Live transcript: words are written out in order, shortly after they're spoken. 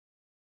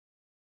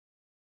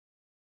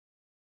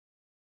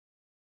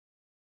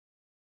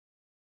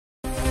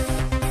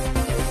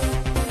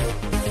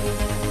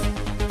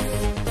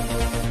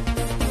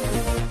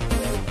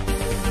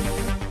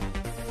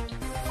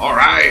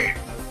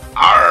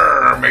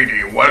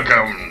matey,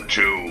 welcome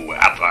to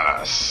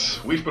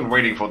Atlas. We've been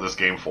waiting for this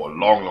game for a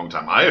long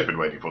time. I have been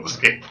waiting for this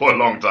game for a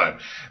long time.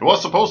 It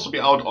was supposed to be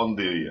out on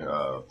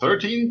the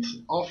 13th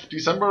of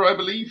December, I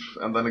believe,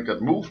 and then it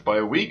got moved by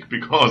a week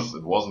because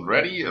it wasn't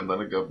ready, and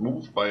then it got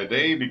moved by a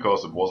day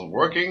because it wasn't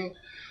working,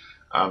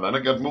 and then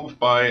it got moved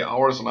by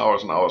hours and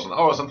hours and hours and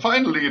hours, and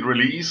finally it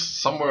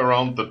released somewhere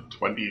around the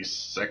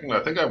 22nd.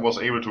 I think I was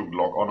able to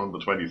log on the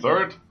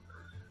 23rd,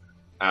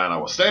 and I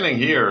was standing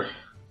here.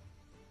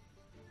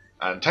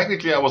 And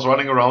technically I was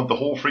running around the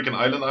whole freaking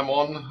island I'm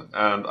on,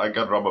 and I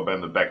got rubber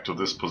banded back to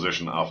this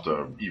position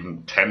after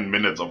even 10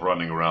 minutes of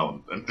running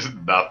around, and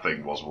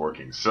nothing was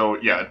working. So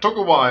yeah, it took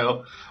a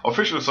while.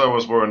 Official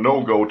servers were a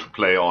no-go to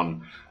play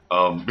on,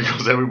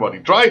 because everybody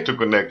tried to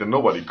connect and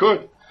nobody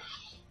could.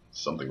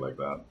 Something like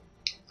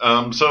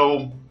that.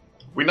 So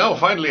we now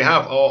finally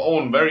have our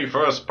own very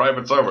first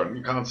private server, and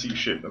you can't see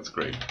shit. That's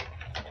great.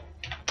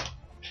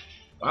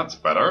 That's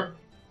better.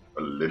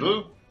 A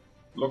little.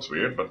 Looks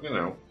weird, but you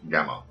know,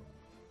 gamma.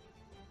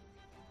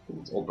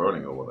 It's all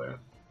burning over there.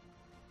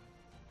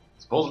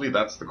 Supposedly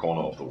that's the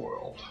corner of the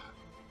world.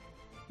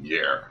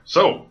 Yeah.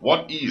 So,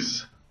 what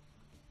is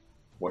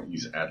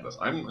Atlas?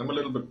 I'm a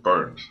little bit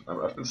burned.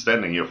 I've been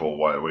standing here for a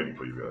while waiting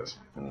for you guys.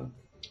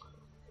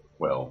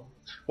 Well,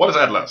 what is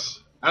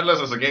Atlas? Atlas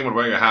is a game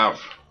where you have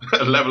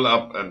a level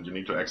up and you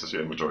need to access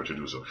your inventory to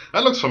do so.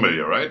 That looks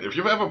familiar, right? If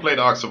you've ever played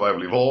ARK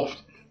Survival Evolved,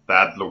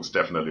 that looks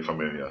definitely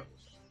familiar.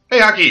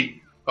 Hey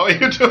Haki! How are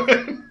you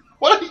doing?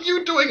 What are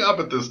you doing up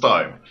at this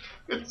time?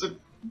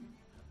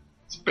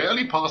 It's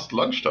barely past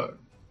lunchtime.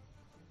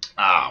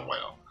 Ah,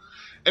 well.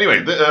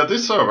 Anyway,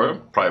 this server,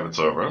 private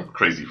server,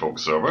 Crazy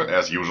Folks server,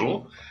 as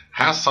usual,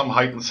 has some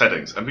heightened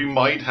settings, and we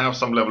might have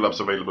some level ups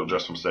available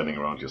just from standing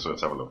around here, so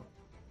let's have a look.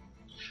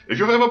 If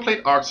you've ever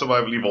played ARK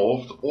Survival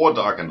Evolved or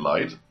Dark and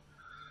Light,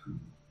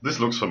 this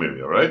looks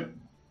familiar, right?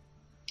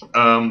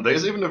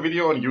 There's even a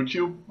video on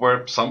YouTube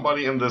where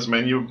somebody in this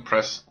menu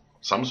pressed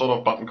some sort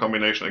of button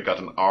combination and got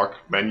an ARK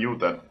menu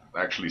that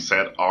actually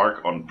said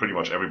ARK on pretty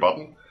much every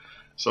button.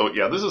 So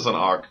yeah, this is an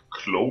ARK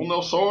clone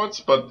of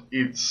sorts, but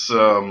it's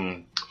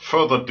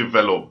further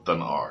developed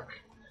than ARK.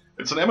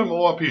 It's an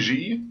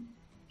MMORPG,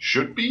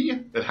 should be.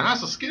 It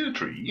has a skill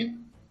tree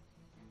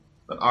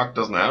that ARK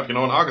doesn't have. You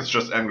know, in ARK it's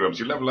just engrams.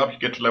 You level up, you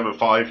get to level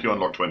 5, you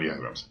unlock 20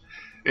 engrams.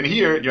 In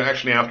here, you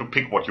actually have to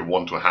pick what you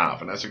want to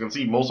have. And as you can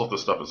see, most of the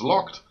stuff is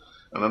locked.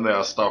 And then there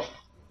are stuff,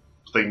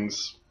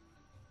 things,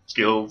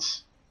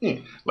 skills,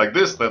 like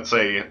this that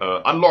say,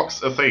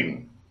 unlocks a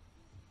thing.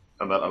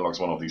 And that unlocks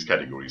one of these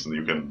categories, and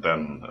you can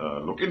then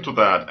look into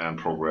that and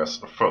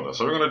progress further.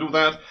 So we're going to do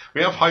that.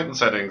 We have heightened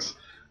settings.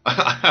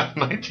 I have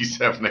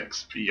 97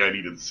 XP, I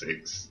needed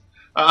 6.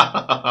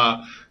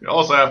 We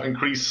also have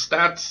increased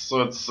stats,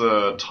 so it's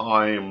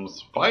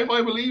times 5,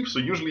 I believe. So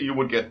usually you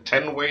would get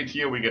 10 weight,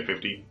 here we get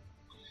 50.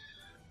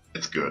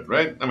 It's good,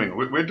 right? I mean,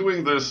 we're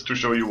doing this to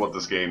show you what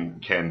this game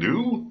can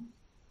do,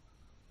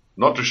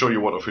 not to show you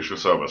what official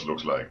servers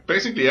looks like.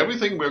 Basically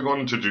everything we're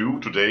going to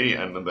do today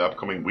and in the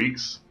upcoming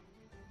weeks,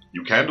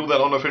 you can do that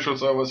on official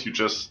servers, you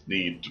just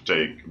need to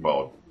take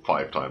about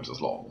 5 times as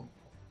long.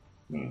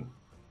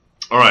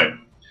 Alright,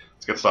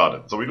 let's get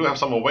started. So we do have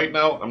some more weight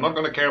now. I'm not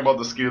going to care about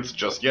the skills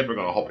just yet, we're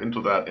going to hop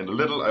into that in a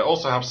little. I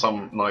also have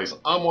some nice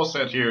armor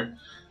set here.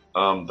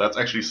 That's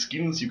actually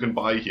skins you can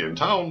buy here in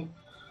town.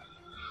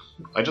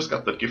 I just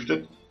got that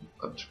gifted,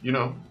 but you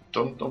know,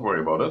 don't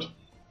worry about it.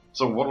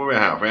 So what do we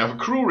have? We have a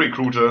crew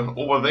recruiter.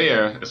 Over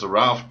there is a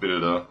raft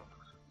builder.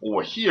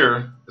 Over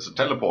here is a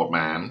teleport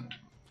man.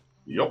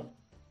 Yup.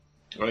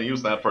 I'm going to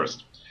use that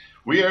first.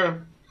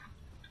 We're...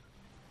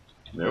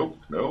 No.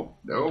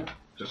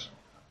 Just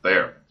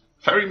there.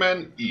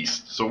 Ferryman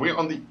East. So we're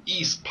on the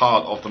east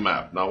part of the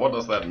map. Now what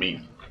does that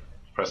mean?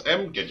 Press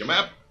M, get your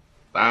map.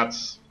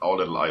 That's our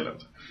little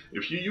island.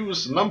 If you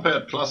use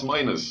numpad plus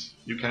minus,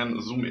 you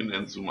can zoom in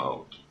and zoom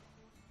out.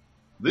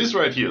 This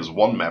right here is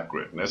one map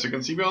grid. And as you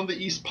can see, we're on the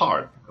east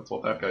part. That's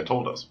what that guy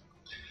told us.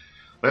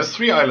 There's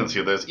 3 islands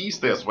here. There's east,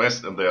 there's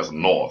west, and there's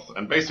north.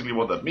 And basically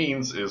what that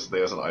means is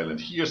there's an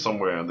island here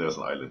somewhere and there's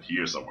an island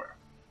here somewhere.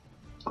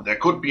 There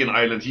could be an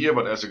island here,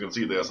 but as you can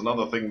see, there's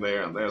another thing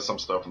there, and there's some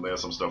stuff, and there's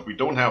some stuff. We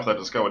don't have that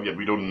discovered yet.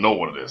 We don't know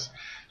what it is.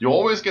 You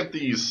always get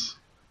these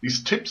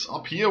tips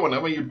up here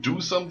whenever you do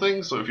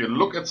something. So if you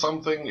look at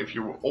something, if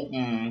you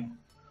open,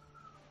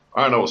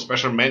 I don't know, a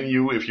special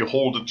menu, if you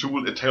hold a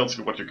tool, it tells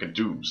you what you can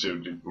do.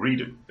 So read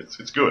it.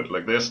 It's good.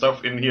 Like there's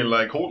stuff in here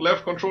like hold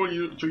left control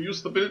to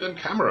use the built-in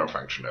camera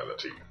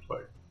functionality.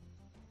 Like,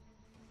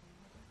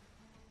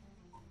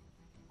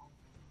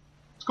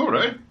 it's cool,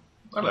 right?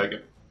 I like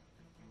it.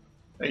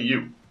 Hey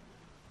you.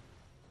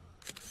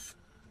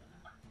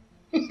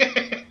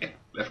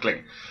 Left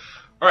click.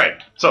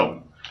 Alright,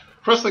 so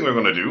first thing we're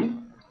gonna do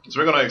is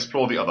we're gonna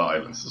explore the other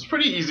islands. It's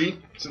pretty easy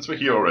since we're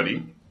here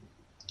already.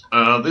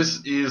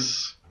 This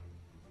is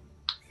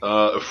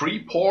a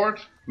free port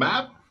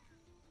map.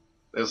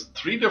 There's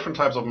 3 different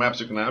types of maps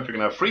you can have. You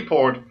can have free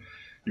port,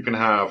 you can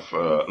have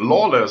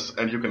lawless,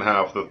 and you can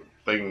have the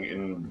thing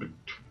in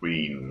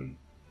between.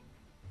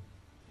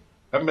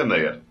 Haven't been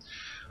there yet.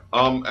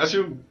 As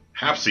you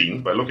have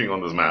seen by looking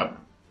on this map,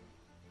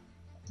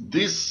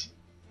 this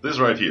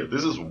right here,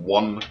 this is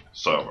one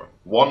server.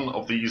 One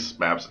of these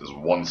maps is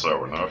one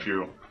server. Now if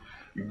you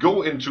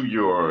go into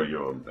your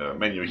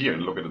menu here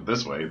and look at it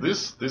this way,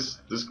 this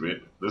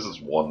grid, this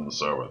is one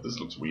server. This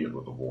looks weird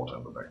with the water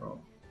in the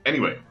background.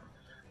 Anyway,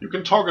 you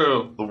can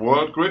toggle the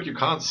world grid. You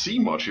can't see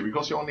much here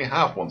because you only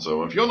have one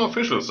server. If you're an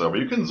official server,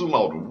 you can zoom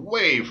out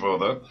way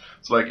further.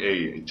 It's like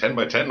a 10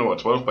 by 10 or a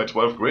 12 by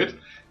 12 grid.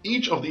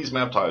 Each of these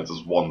map tiles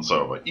is one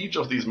server. Each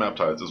of these map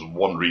tiles is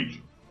one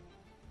region.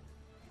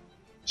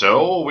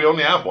 So we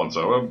only have one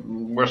server.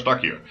 We're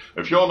stuck here.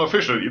 If you're an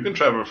official, you can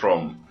travel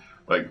from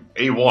like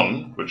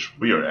A1, which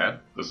we are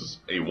at. This is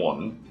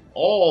A1,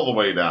 all the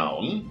way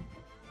down.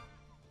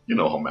 You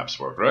know how maps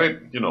work, right?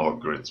 You know how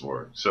grids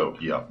work. So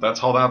yeah, that's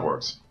how that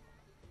works.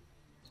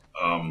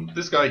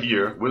 This guy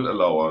here will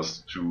allow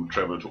us to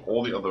travel to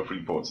all the other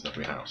free ports that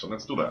we have. So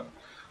let's do that.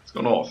 Let's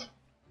go north.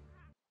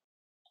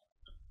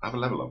 I have a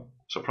level up.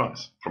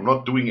 Surprise. From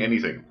not doing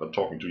anything but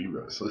talking to you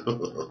guys.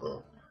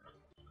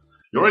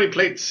 You already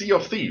played Sea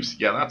of Thieves.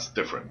 Yeah, that's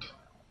different.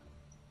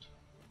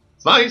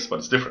 It's nice, but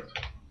it's different.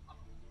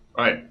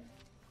 Right.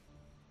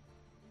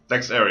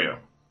 Next area.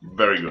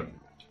 Very good.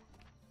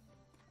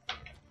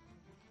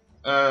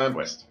 And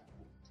west.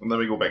 And then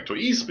we go back to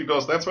east,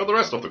 because that's where the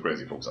rest of the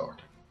crazy folks are.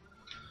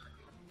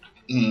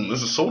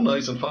 This is so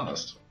nice and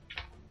fast.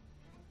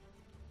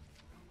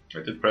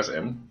 I did press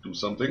M, do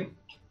something.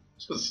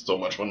 This is so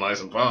much more nice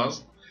and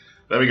fast.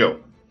 There we go.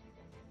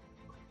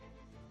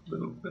 A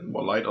little bit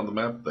more light on the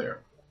map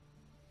there.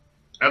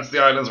 That's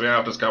the islands we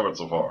have discovered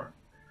so far.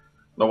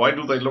 Now why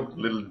do they look a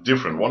little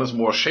different? One is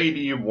more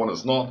shady, one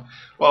is not.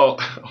 Well,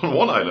 on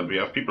one island we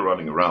have people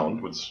running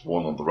around, which is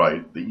one on the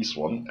right, the east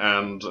one.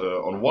 And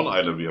on one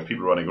island we have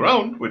people running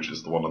around, which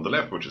is the one on the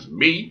left, which is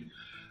me.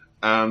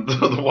 And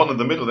the one in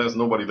the middle, there's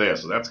nobody there.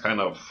 So that's kind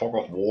of fog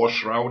of war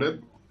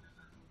shrouded.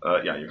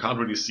 Yeah, you can't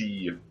really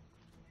see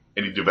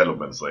any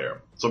developments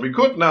there. So we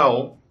could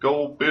now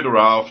go build a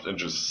raft and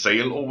just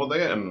sail over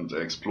there and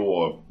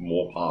explore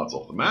more parts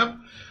of the map.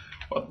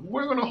 But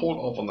we're going to hold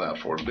off on that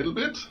for a little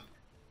bit.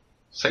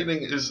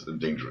 Sailing is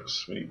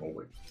dangerous. We need more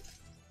weight.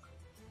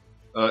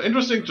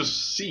 Interesting to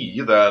see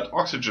that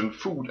oxygen,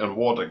 food and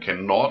water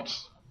cannot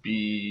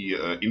be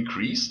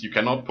increased. You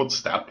cannot put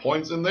stat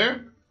points in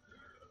there.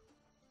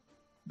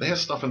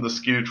 There's stuff in the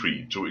skill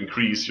tree to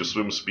increase your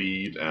swim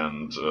speed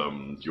and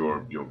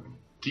your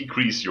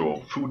decrease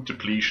your food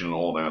depletion and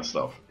all that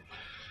stuff.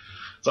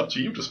 It's up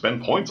to you to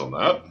spend points on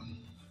that.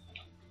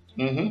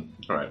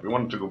 Alright, we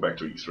wanted to go back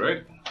to east,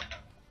 right?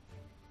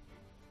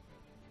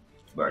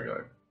 That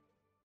guy.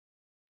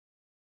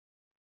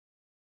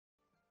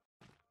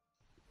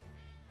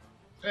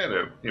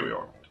 Hello, here we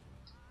are.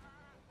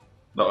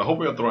 Now I hope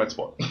we're at the right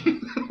spot.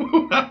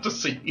 We'll have to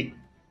see.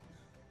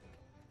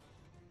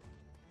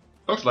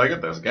 Looks like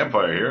it, there's a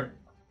campfire here.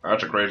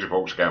 That's a crazy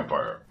folks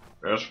campfire.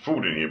 There's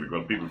food in here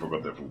because people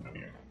forgot their food in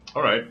here.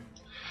 Alright.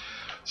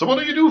 So what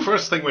do you do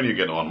first thing when you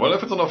get on? Well,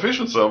 if it's an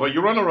official server,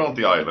 you run around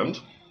the island.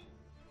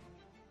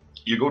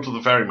 You go to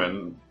the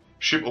ferryman,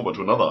 ship over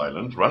to another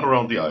island, run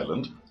around the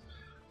island,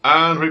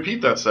 and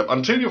repeat that step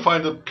until you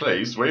find a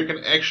place where you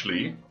can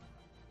actually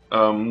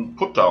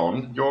put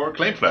down your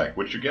claim flag,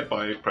 which you get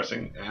by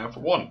pressing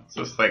F1. It's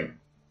this thing.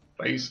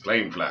 Place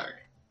claim flag.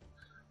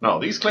 Now,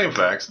 these claim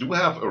flags do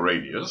have a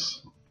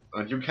radius,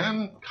 and you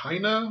can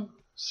kinda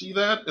see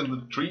that in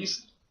the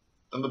trees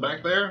in the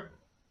back there.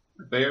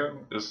 There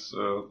is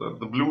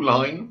the blue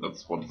line,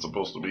 that's what it's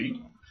supposed to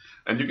be.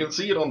 And you can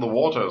see it on the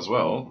water as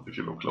well, if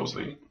you look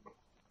closely.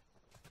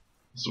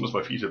 As soon as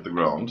my feet hit the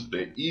ground,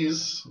 there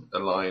is a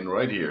line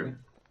right here.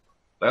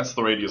 That's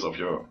the radius of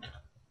your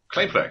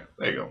claim flag.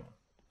 There you go.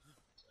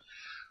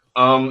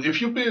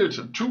 If you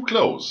build too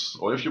close,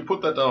 or if you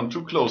put that down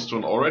too close to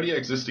an already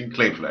existing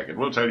claim flag, it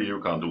will tell you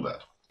you can't do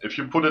that. If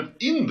you put it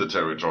in the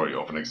territory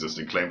of an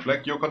existing claim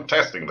flag, you're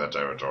contesting that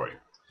territory.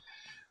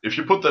 If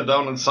you put that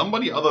down and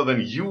somebody other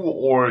than you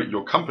or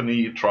your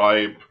company,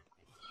 tribe,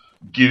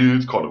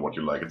 guild, call it what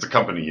you like, it's a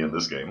company in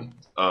this game,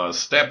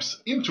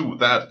 steps into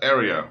that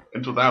area,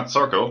 into that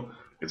circle,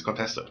 it's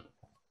contested.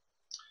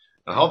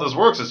 And how this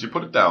works is you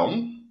put it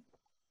down.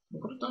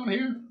 Put it down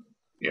here?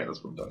 Yeah, let's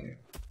put it down here.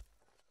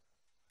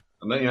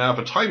 And then you have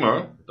a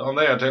timer down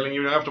there telling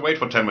you have to wait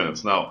for 10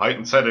 minutes. Now,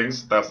 heightened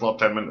settings, that's not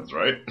 10 minutes,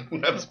 right?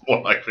 That's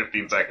more like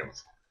 15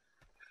 seconds.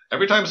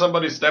 Every time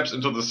somebody steps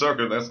into the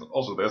circle, there's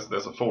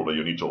a folder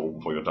you need to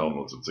open for your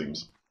downloads, it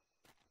seems.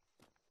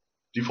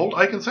 Default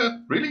icon set?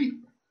 Really?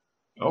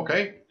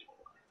 Okay.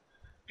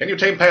 Can you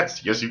tame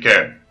pets? Yes, you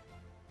can.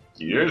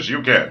 Yes,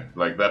 you can.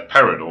 Like that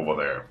parrot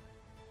over there.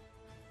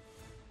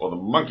 Or the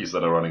monkeys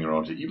that are running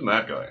around here. Even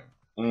that guy.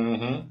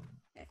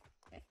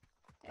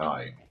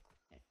 Hi.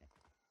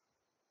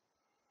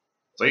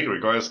 Say,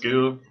 requires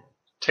skill.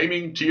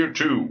 Taming tier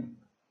 2.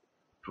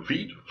 To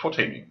feed for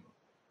taming.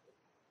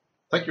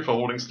 Thank you for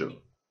holding still.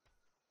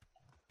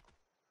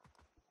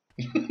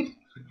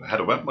 If I had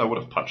a weapon, I would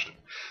have punched him.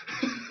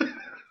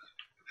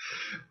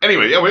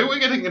 Anyway, yeah, we're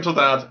getting into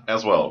that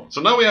as well.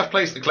 So now we have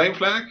placed the claim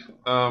flag.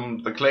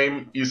 The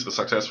claim is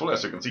successful,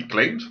 as you can see,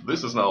 claimed.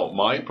 This is now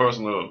my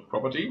personal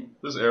property,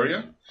 this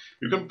area.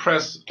 You can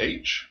press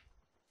H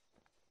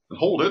and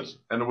hold it,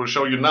 and it will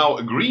show you now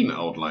a green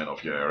outline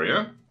of your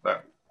area.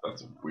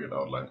 That's a weird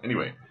outline.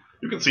 Anyway,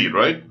 you can see it,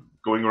 right?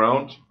 Going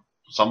around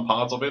some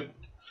parts of it.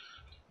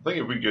 I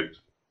think if we get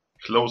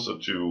closer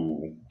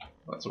to...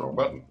 That's the wrong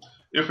button.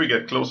 If we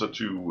get closer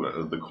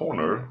to the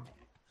corner,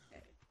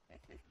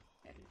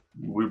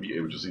 we'll be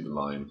able to see the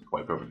line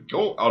quite perfectly.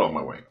 Go out of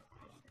my way.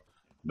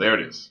 There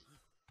it is.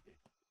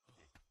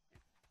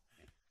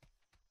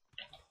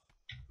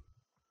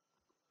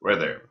 Right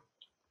there.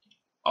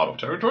 Out of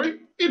territory,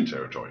 in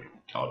territory.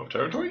 Out of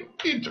territory,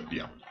 in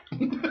territory. Yeah.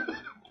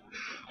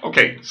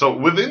 Okay, so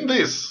within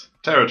this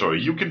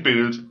territory, you can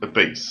build a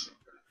base.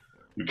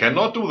 You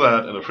cannot do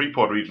that in a free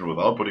port region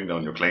without putting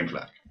down your claim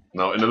flag.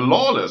 Now, in a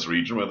lawless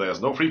region where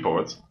there's no free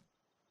ports,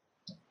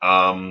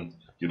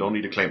 you don't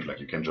need a claim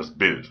flag. You can just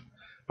build.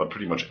 But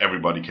pretty much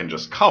everybody can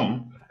just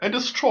come and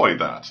destroy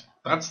that.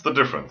 That's the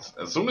difference.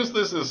 As soon as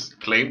this is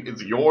claimed,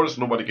 it's yours,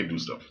 nobody can do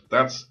stuff.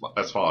 That's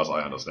as far as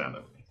I understand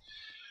it.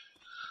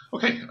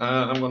 Okay,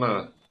 I'm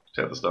gonna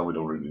tear this down, we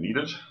don't really need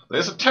it.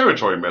 There's a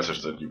territory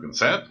message that you can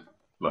set.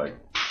 Like,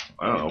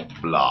 I don't know,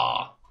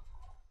 blah.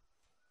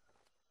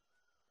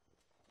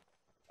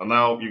 And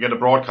now you get a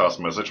broadcast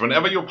message.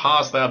 Whenever you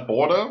pass that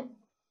border,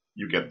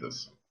 you get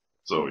this.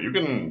 So you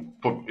can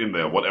put in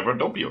there whatever,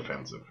 don't be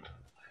offensive.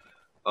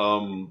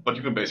 But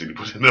you can basically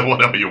put in there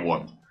whatever you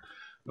want.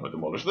 Now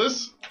demolish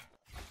this.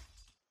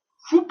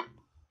 Whoop.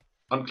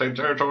 Unclaimed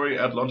territory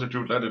at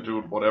longitude,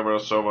 latitude, whatever,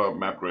 server,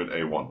 map grid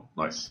A1.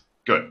 Nice.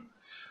 Good.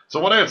 So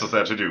what else is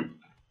there to do?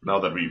 Now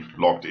that we've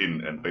logged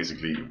in and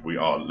basically we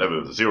are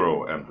level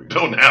 0 and we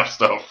don't have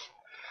stuff.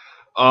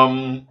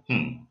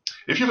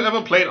 If you've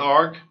ever played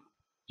ARRR,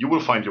 you will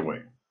find your way.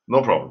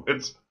 No problem.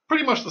 It's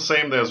pretty much the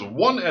same. There's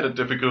one added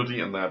difficulty,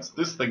 and that's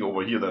this thing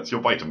over here. That's your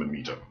vitamin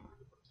meter.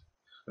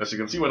 As you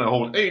can see when I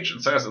hold H,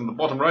 it says in the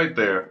bottom right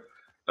there,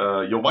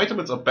 your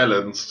vitamins are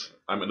balanced.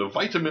 I'm in a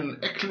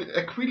vitamin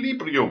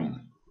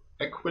equilibrium.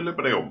 I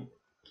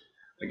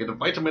get a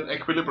vitamin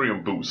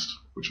equilibrium boost,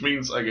 which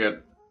means I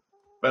get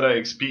better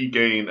XP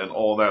gain and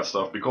all that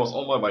stuff because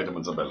all my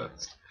vitamins are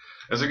balanced.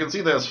 As you can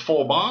see, there's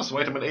 4 bars,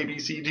 vitamin A, B,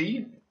 C,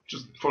 D,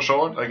 just for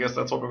short. I guess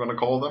that's what we're going to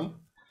call them.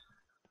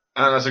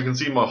 And as you can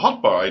see in my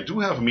hotbar, I do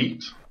have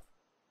meat.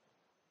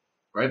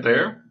 Right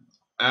there.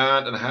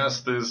 And it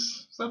has this...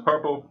 Is that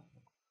purple?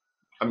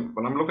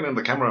 When I'm looking in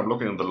the camera, I'm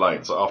looking in the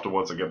light. So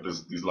afterwards I get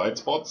these light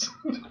spots.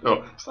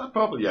 Oh, is that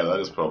purple? Yeah, that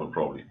is purple,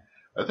 probably.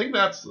 I think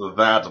that's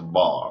that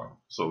bar.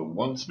 So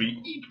once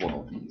we eat one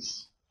of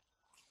these,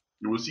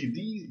 you will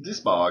see this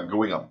bar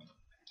going up.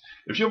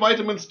 If your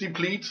vitamins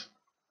deplete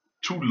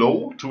too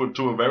low, to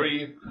a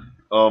very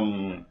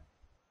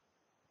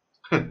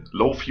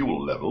low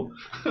fuel level,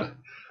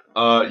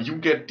 you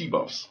get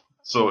debuffs.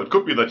 So it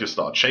could be that you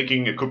start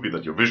shaking, it could be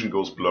that your vision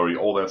goes blurry,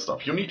 all that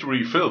stuff. You need to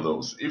refill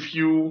those. If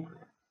you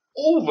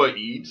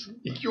overeat,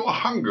 your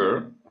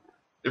hunger,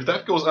 if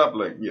that goes up,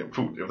 like, yeah,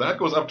 food, if that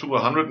goes up to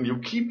 100 and you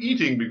keep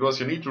eating because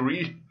you need to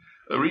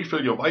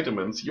refill your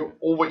vitamins, you're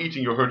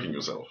overeating, you're hurting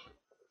yourself.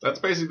 That's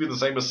basically the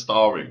same as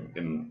starving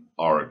in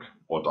ARRR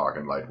or Dark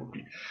and Light would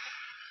be.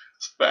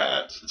 It's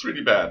bad. It's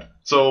really bad.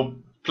 So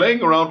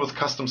playing around with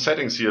custom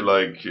settings here,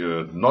 like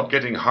not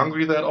getting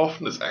hungry that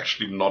often, is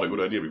actually not a good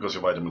idea because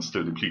your vitamins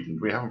still deplete. And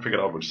we haven't figured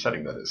out which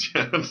setting that is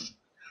yet.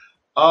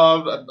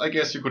 I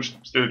guess you could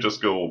still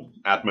just go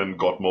admin,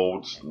 god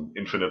mode,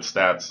 infinite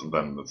stats, and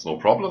then it's no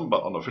problem.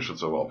 But on official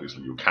server,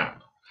 obviously, you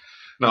can't.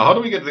 Now, how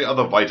do we get the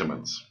other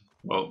vitamins?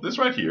 Well, this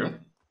right here.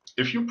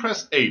 If you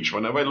press H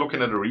whenever you're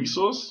looking at a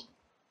resource,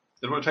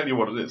 it will tell you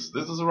what it is.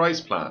 This is a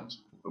rice plant.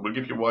 It will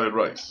give you wild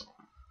rice.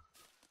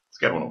 Let's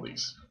get one of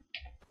these.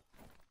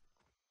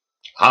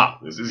 Ah,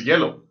 this is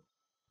yellow.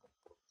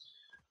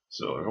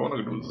 So if I want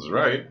to do this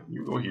right,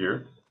 you go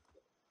here.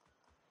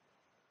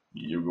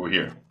 You go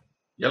here.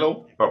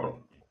 Yellow, purple.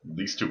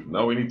 These two.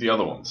 Now we need the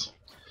other ones.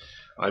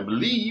 I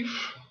believe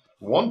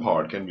one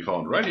part can be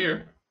found right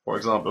here. For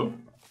example.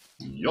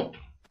 Yup.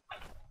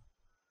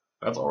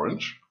 That's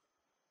orange.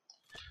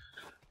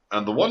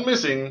 And the one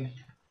missing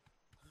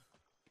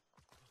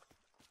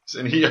is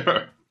in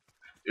here.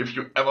 If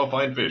you ever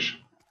find fish.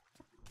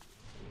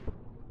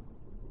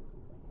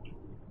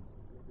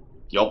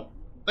 Yup.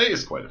 There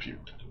is quite a few.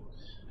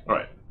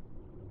 Alright.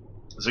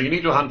 So you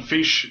need to hunt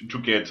fish to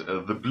get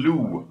the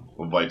blue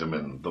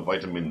vitamin, the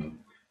vitamin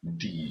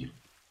D.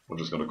 We're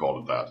just going to call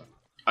it that.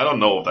 I don't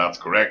know if that's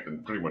correct,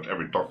 and pretty much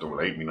every doctor will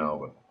hate me now,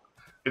 but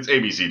it's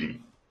ABCD.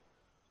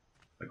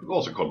 I could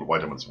also call it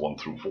vitamins 1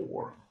 through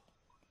 4.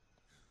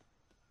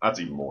 That's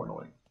even more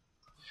annoying.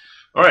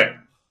 Alright,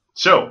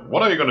 so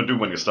what are you going to do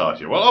when you start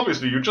here? Well,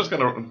 obviously you're just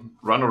going to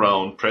run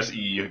around, press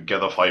E,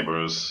 gather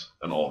fibers,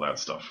 and all that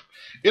stuff.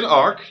 In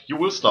ARRR, you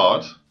will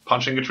start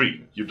punching a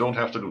tree. You don't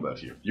have to do that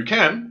here. You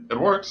can, it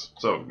works.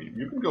 So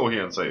you can go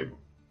here and say,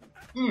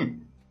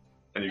 and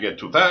you get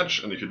 2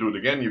 thatch, and if you do it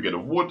again, you get a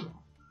wood.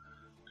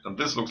 And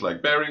this looks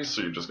like berries,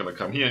 so you're just gonna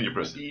come here and you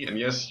press E, and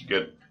yes, you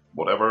get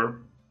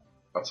whatever.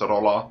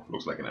 Acerola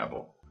looks like an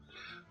apple.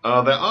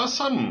 There are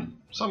some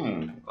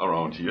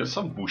around here,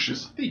 some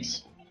bushes,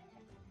 these.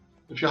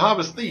 If you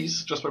harvest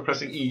these, just by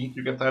pressing E,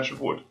 you get thatched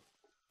wood.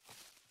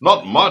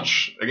 Not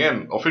much.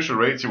 Again, official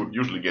rates, you would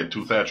usually get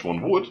 2 thatch,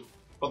 1 wood,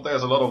 but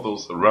there's a lot of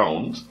those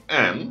around,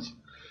 and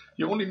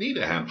you only need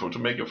a handful to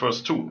make your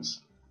first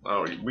tools.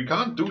 Now, we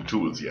can't do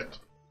tools yet.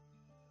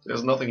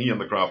 There's nothing here in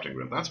the crafting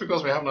grid. That's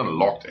because we haven't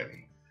unlocked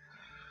any.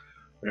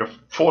 We have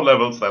 4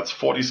 levels, that's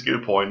 40 skill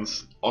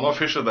points.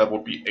 Unofficial, that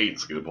would be 8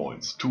 skill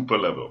points, 2 per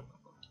level.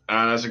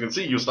 And as you can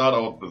see, you start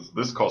out with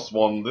this costs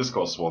 1, this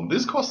costs 1,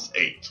 this costs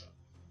 8.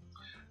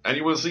 And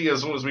you will see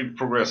as soon as we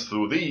progress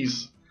through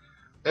these,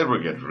 it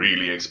will get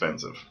really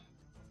expensive.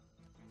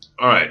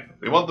 Alright,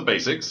 we want the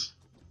basics.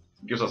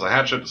 It gives us a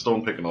hatchet, a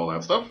stone pick and all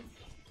that stuff.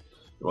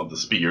 We want the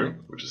spear,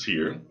 which is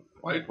here.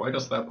 Why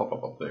does that pop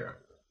up there?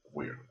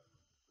 Weird.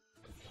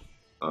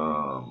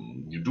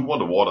 You do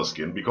want a water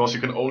skin, because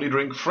you can only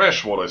drink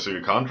fresh water, so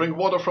you can't drink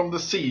water from the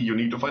sea. You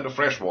need to find a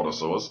freshwater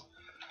source.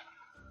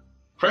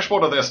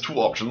 Freshwater, there's 2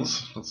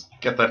 options. Let's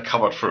get that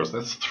covered first.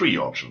 That's 3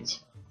 options.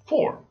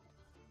 4.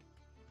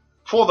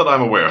 4 that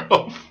I'm aware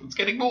of. It's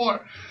getting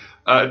more.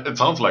 It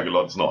sounds like a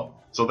lot, it's not.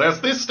 So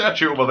there's this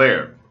statue over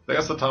there.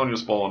 There's the town you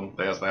spawn.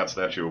 There's that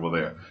statue over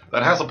there.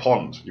 That has a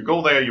pond. You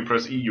go there, you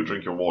press E, you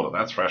drink your water.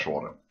 That's fresh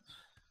water.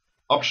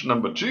 Option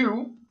number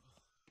 2,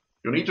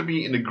 you need to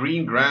be in a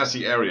green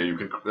grassy area. You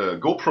can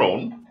go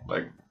prone,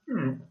 like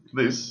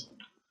this,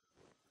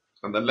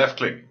 and then left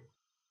click.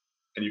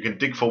 And you can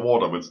dig for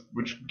water,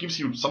 which gives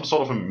you some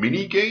sort of a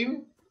mini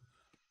game.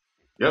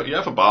 Yeah, you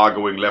have a bar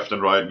going left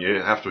and right, and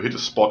you have to hit a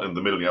spot in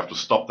the middle. You have to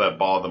stop that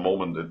bar the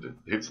moment it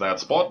hits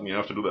that spot, and you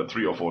have to do that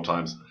 3 or 4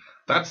 times.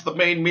 That's the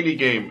main mini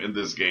game in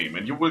this game,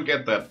 and you will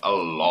get that a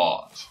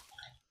lot.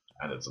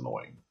 And it's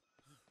annoying.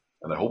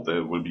 And I hope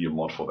there will be a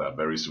mod for that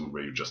very soon,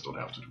 where you just don't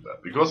have to do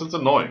that, because it's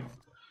annoying.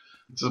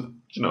 It's a,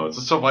 it's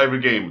a survival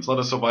game. It's not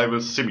a survival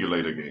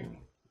simulator game,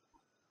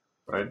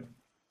 right?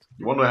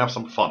 You want to have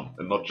some fun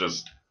and not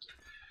just.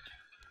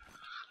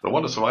 I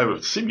want a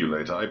survival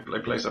simulator. I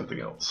play something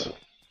else.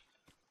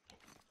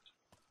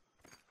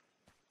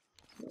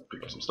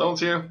 Pick up some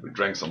stones here. We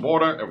drank some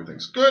water.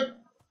 Everything's good.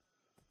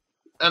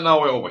 And now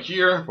we're over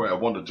here where I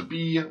wanted to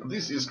be.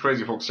 This is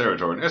Crazy Folks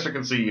territory. And as you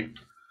can see,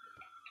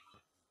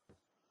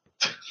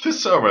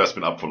 this server has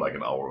been up for like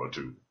an hour or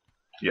 2.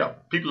 Yeah,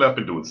 people have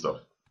been doing stuff.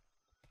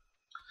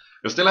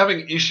 We're still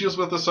having issues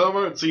with the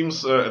server. It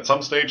seems at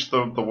some stage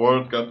the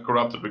world got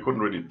corrupted. We couldn't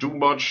really do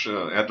much.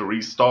 Had to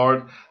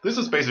restart. This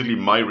is basically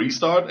my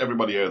restart.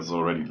 Everybody else is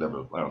already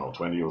level, I don't know,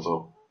 20 or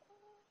so.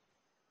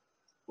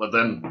 But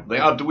then they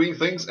are doing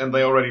things and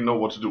they already know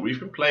what to do. We've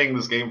been playing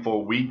this game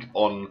for a week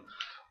on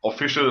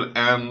official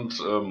and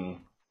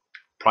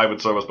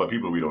private servers by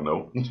people we don't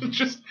know.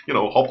 Just,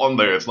 hop on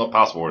there. It's not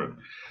passworded.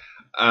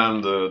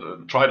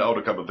 And tried out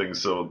a couple of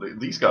things. So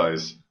these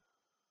guys,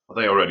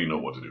 they already know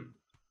what to do.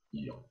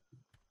 Yeah.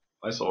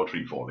 I saw a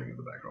tree falling in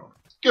the background.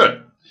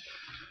 Good.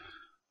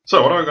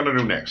 So what are we going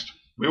to do next?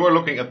 We were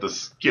looking at the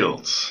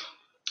skills.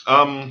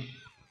 We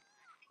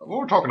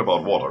were talking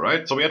about water,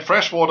 right? So we had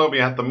fresh water, we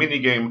had the mini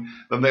game,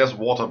 then there's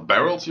water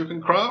barrels you can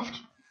craft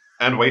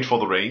and wait for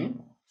the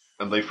rain,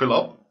 and they fill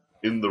up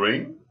in the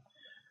rain.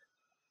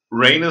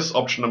 Rain is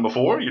option number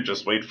 4. You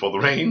just wait for the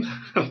rain,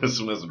 and as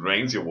soon as it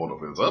rains, your water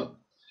fills up.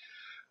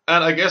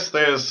 And I guess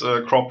there's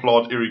crop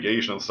plot,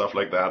 irrigation, and stuff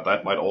like that.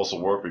 That might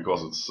also work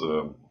because it's.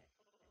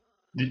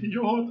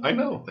 I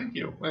know, thank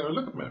you. Well,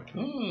 look at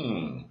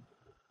me.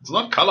 It's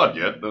not colored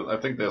yet. I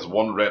think there's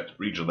 1 red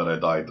region that I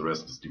dyed. The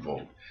rest is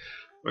default.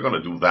 We're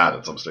gonna do that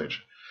at some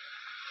stage.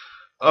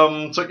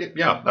 So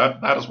yeah,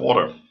 that is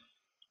water.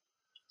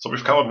 So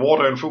we've covered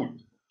water and food.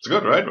 It's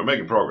good, right? We're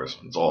making progress.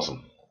 It's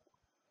awesome.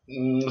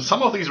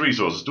 Some of these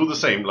resources do the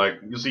same. Like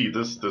you see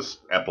this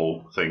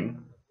apple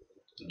thing.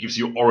 It gives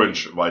you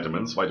orange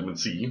vitamins, vitamin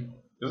C.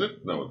 Is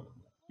it? No.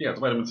 Yeah, it's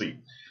vitamin C.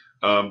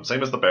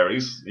 Same as the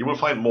berries. You will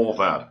find more of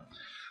that.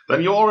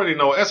 Then you already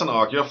know, as an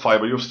arc, you have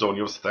fiber, you have stone,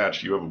 you have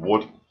thatch, you have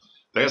wood.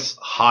 There's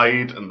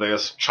hide, and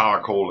there's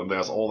charcoal, and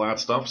there's all that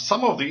stuff.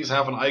 Some of these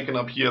have an icon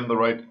up here in the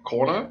right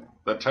corner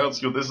that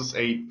tells you this is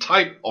a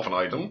type of an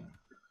item.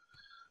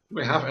 Do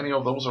we have any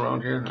of those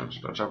around here?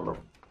 Let's have a look.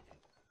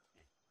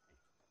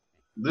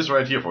 This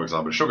right here, for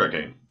example,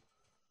 sugarcane.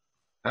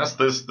 Has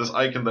this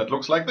icon that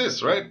looks like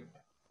this, right?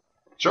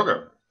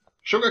 Sugar.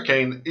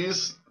 Sugarcane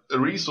is a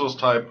resource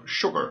type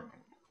sugar.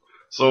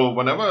 So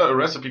whenever a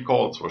recipe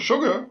calls for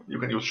sugar, you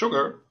can use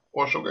sugar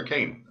or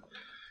sugarcane.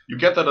 You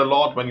get that a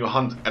lot when you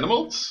hunt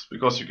animals,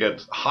 because you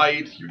get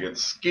hide, you get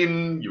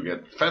skin, you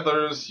get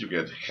feathers, you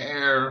get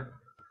hair,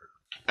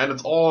 and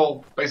it's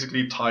all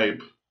basically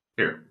type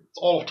here. It's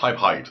all of type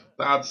hide.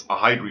 That's a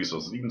hide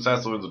resource. It even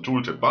says so in the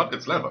tooltip, but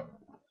it's leather.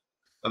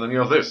 And then you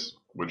have this,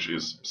 which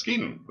is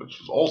skin,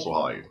 which is also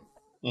hide.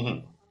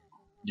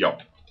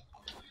 Yep.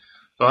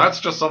 So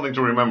that's just something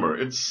to remember.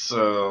 It's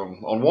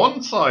on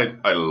one side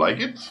I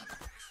like it.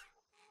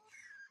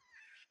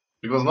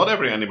 Because not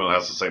every animal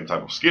has the same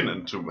type of skin,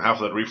 and to have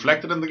that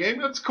reflected in the game,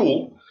 that's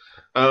cool.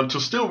 To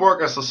still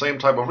work as the same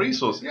type of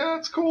resource, yeah,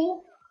 it's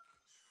cool.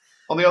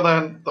 On the other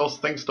hand, those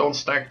things don't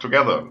stack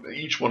together.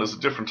 Each one is a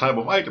different type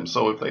of item,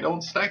 so if they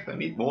don't stack, they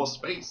need more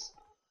space.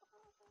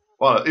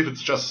 Well, if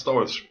it's just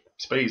storage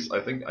space, I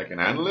think I can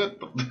handle it,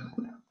 but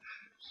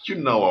you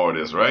know how it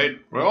is, right?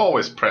 We're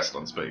always pressed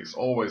on space,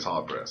 always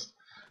hard pressed.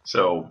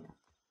 So,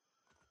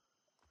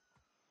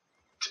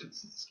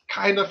 it's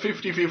kind of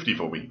 50-50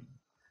 for me.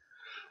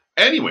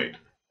 Anyway,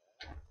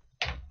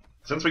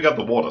 since we got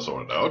the water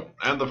sorted out,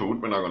 and the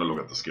food, we're now going to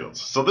look at the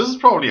skills. So this is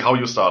probably how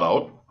you start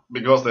out,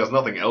 because there's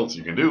nothing else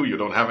you can do, you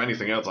don't have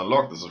anything else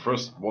unlocked, this is the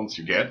first ones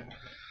you get.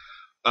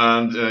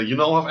 And you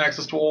now have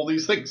access to all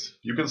these things.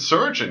 You can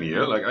search in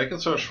here, like I can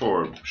search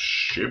for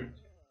ship,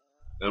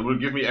 and it will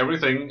give me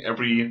everything,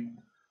 every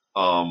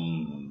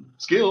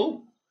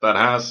skill that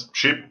has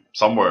ship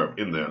somewhere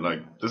in there.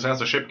 Like, this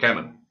has a ship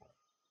cannon.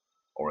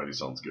 Already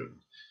sounds good.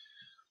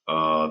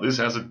 This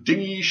has a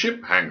dinghy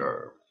ship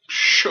hangar.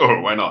 Sure,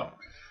 why not?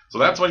 So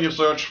that's when you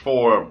search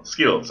for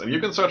skills. And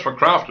you can search for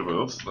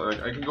craftables.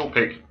 Like, I can go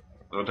pick.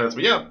 And it tells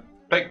me, yeah,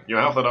 pick, you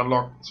have that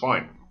unlocked, it's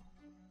fine.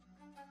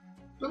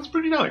 That's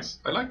pretty nice,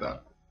 I like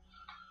that.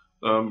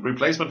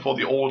 Replacement for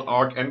the old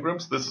ARRR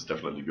engrams, this is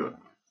definitely good.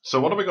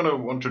 So what are we going to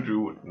want to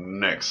do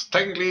next?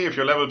 Technically, if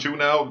you're level 2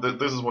 now,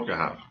 this is what you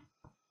have.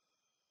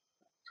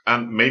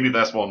 And maybe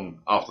there's one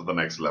after the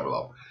next level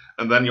up.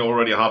 And then you're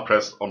already hard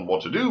pressed on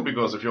what to do,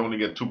 because if you only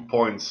get 2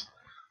 points,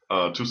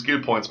 2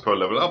 skill points per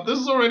level up, this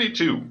is already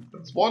 2.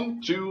 That's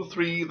 1, 2,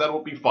 3, that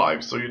would be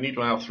 5. So you need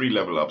to have 3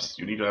 level ups.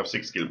 You need to have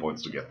 6 skill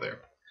points to get there.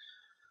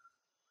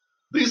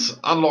 This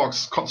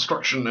unlocks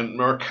construction and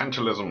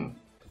mercantilism,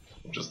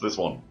 which is this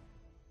one.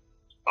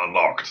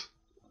 Unlocked.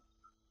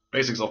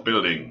 Basics of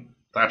building,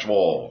 thatch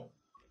wall,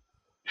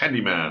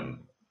 handyman,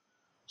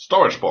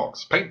 storage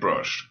box,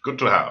 paintbrush, good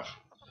to have.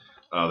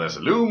 There's a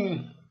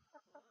loom,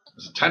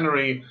 there's a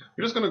tannery.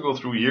 You're just going to go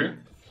through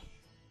here.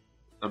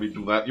 Let me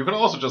do that. You can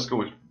also just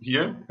go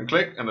here and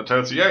click, and it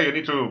tells you, yeah, you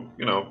need to,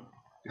 you know,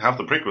 have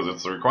the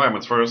prerequisites, the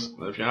requirements first.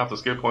 And if you have the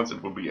skill points,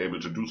 it will be able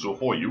to do so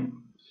for you.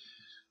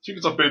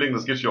 Secrets of building,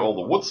 this gives you all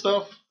the wood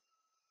stuff.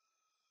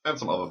 And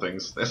some other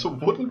things. There's a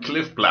wooden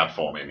cliff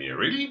platform in here,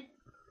 really?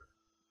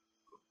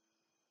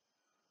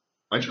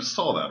 I just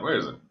saw that, where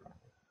is it?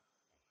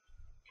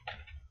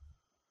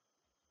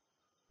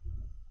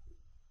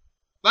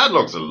 That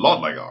looks a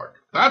lot like ARRR.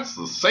 That's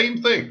the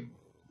same thing.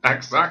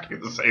 Exactly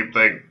the same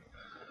thing.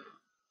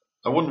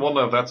 I wouldn't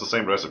wonder if that's the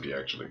same recipe,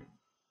 actually.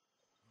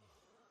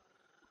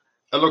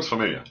 It looks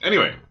familiar.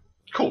 Anyway,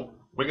 cool.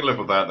 We can live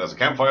with that. There's a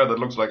campfire that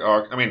looks like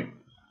ARRR. I mean,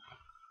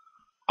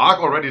 ARRR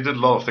already did a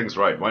lot of things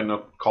right. Why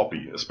not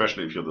copy,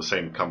 especially if you're the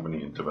same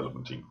company and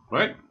development team,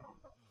 right?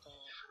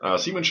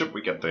 Seamanship,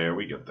 we get there,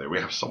 we get there. We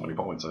have so many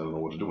points, I don't know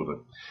what to do with it.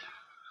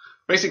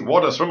 Basic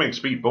water swimming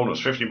speed bonus,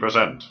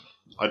 15%.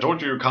 I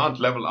told you can't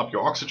level up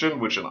your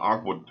oxygen, which in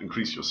ARRR would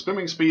increase your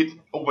swimming speed.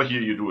 Over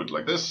here you do it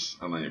like this,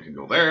 and then you can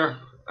go there.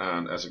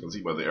 And as you can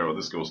see by the arrow,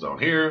 this goes down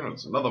here.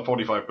 It's another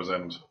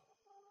 45%.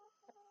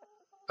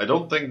 I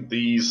don't think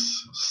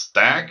these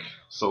stack,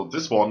 so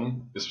this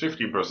one is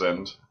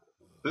 15%.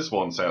 This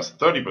one says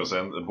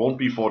 30%. It won't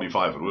be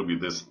 45, it will be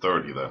this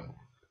 30 then.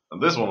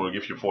 And this one will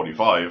give you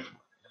 45.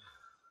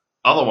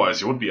 Otherwise,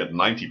 you would be at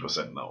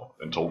 90% now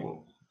in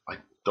total. I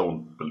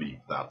don't believe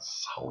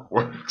that's how it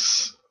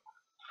works.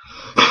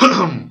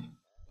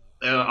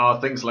 There are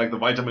things like the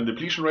vitamin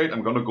depletion rate.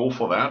 I'm gonna go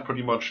for that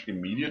pretty much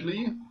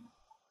immediately.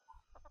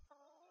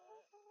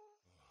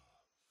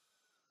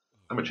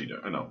 I'm a cheater,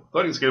 I know.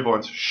 13 skill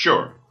points,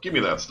 sure, give me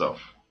that stuff.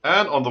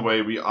 And on the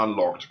way we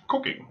unlocked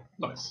cooking.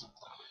 Nice.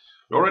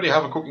 We already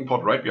have a cooking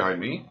pot right behind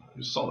me.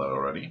 You saw that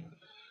already.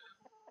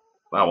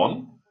 That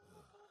one.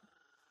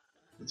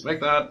 Let's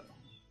make that.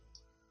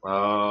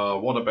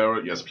 Water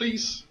barrel, yes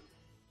please.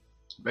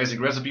 Basic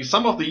recipe.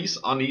 Some of these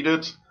are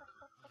needed,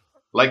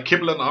 like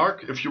kibble and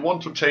ARRR. If you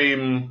want to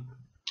tame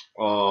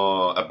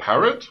a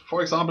parrot,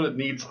 for example, it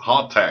needs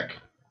hardtack,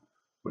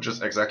 which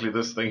is exactly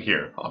this thing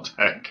here,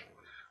 hardtack.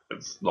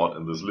 It's not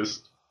in this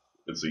list,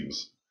 it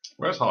seems.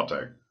 Where's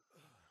hardtack?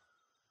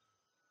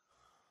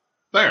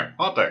 There,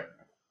 hardtack.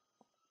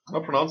 Am I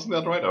pronouncing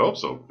that right? I hope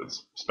so.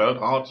 It's spelled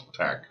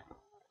hardtack.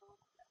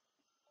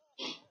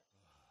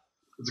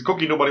 It's a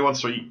cookie nobody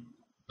wants to eat.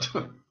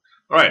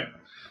 Alright.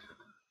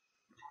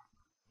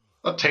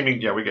 Not taming,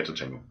 yeah, we get to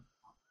taming.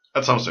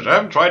 At some stage. I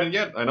haven't tried it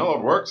yet. I know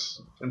it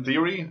works, in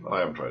theory, but I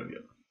haven't tried it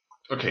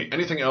yet. Okay,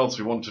 anything else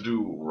we want to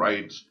do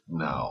right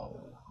now?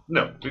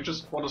 No, we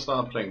just want to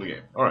start playing the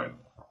game. Alright.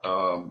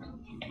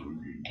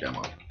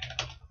 Gamma.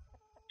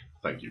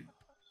 Thank you.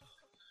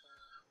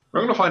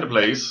 We're going to find a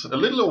place a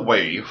little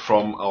away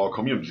from our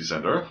community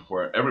center,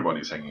 where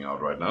everybody's hanging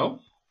out right now.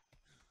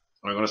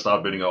 We're going to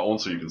start building our own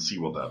so you can see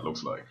what that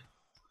looks like.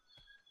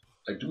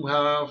 I do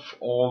have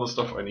all the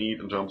stuff I need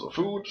in terms of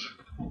food.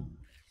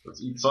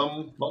 Let's eat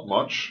some, not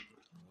much,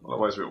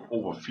 otherwise we're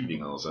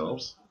overfeeding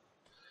ourselves.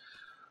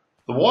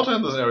 The water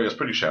in this area is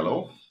pretty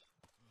shallow.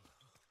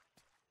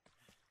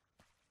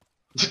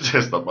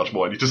 There's not much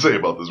more I need to say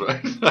about this,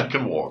 right? I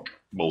can walk,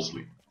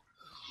 mostly.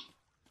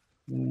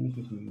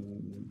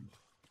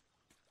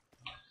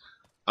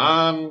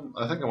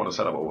 I think I want to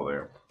set up over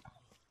there.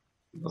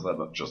 Because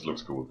that just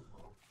looks cool.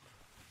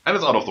 And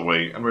it's out of the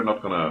way, and we're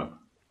not gonna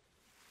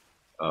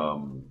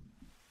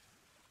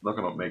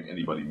make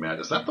anybody mad.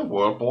 Is that the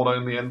world border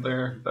in the end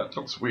there? That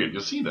looks weird. You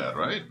see that,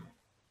 right?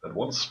 That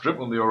one strip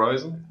on the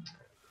horizon?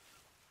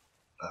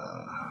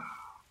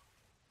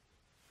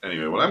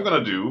 Anyway, what I'm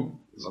gonna do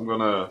is I'm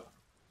gonna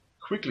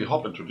quickly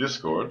hop into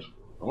Discord.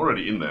 I'm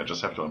already in there,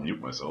 just have to unmute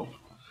myself.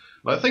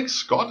 And I think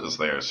Scott is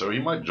there, so he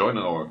might join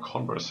our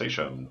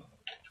conversation.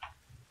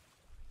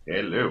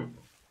 Hello.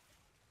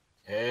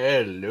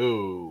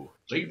 Hello.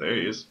 See, there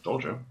he is.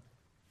 Told you.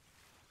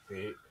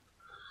 Hey.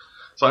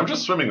 So I'm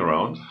just swimming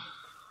around.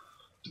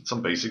 Did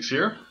some basics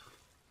here.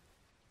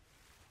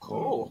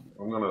 Cool.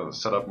 I'm gonna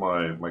set up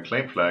my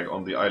claim flag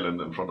on the island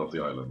in front of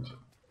the island.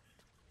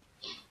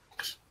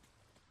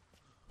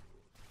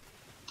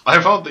 I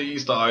found the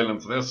Easter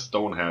Islands. There's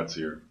stone hats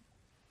here.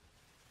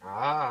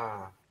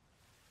 Ah.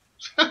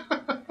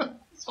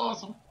 It's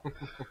awesome.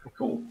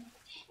 Cool.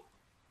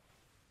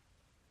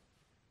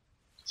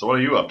 So what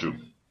are you up to?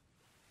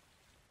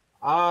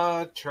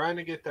 Trying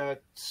to get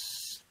that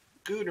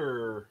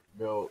scooter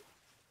built.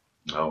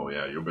 Oh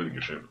yeah, you're building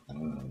a ship.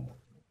 I'm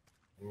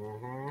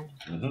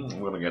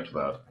gonna get to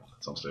that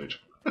at some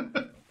stage.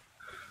 I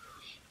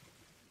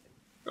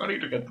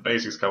need to get the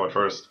basics covered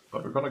first,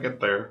 but we're gonna get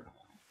there.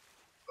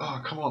 Oh,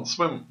 come on,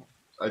 swim!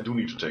 I do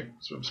need to take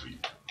swim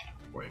speed.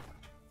 Wait.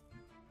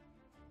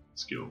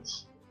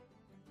 Skills.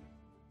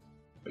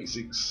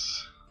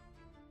 Basics.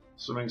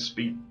 Swimming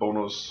speed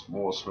bonus,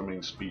 more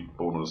swimming speed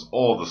bonus,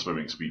 all the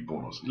swimming speed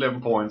bonus. 11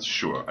 points,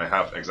 sure, I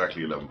have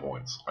exactly 11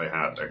 points. I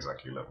had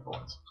exactly 11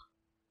 points.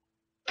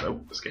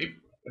 No, escape,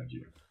 thank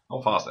you.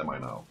 How fast am I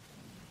now?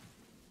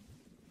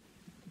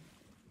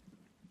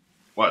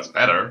 Well, it's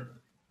better.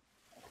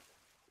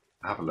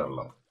 I have a level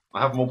up. I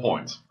have more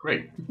points.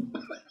 Great.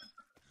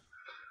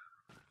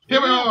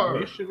 Here we are!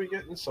 We should be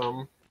getting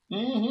some.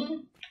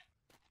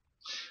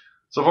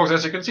 So folks,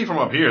 as you can see from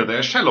up here,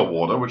 there's shallow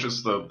water, which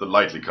is the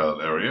lightly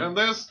colored area, and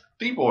there's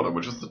deep water,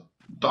 which is the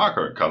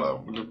darker color.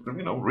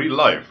 You know, real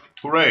life.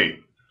 Hooray!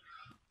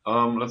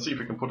 Let's see if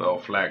we can put our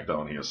flag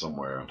down here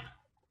somewhere.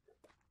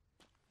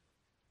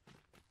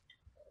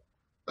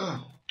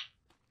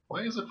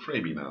 Why is it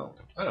Fraby now?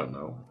 I don't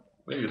know.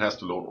 Maybe it has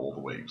to load all the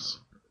waves.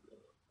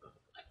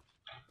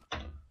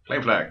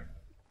 Claim flag.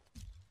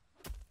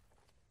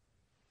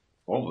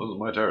 Well, this is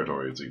my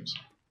territory, it seems.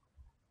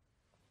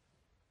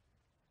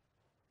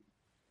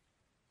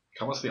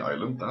 Covers the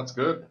island, that's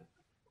good.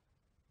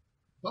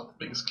 Not the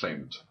biggest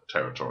claimed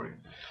territory.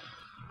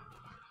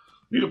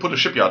 You need to put a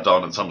shipyard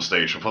down at some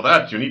stage, and for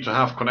that you need to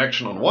have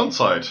connection on one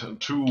side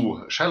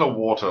to shallow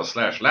water /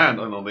 land,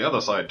 and on the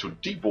other side to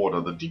deep water.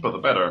 The deeper the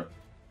better.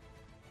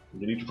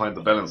 You need to find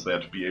the balance there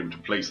to be able to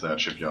place that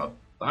shipyard.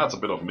 That's a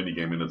bit of a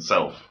minigame in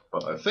itself,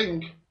 but I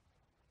think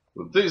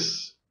with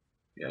this,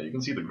 yeah, you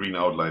can see the green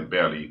outline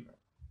barely.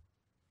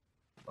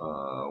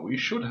 We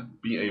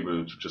should be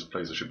able to just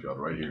place a shipyard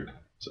right here.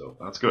 So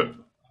that's good.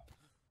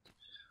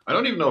 I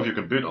don't even know if you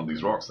can build on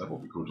these rocks. That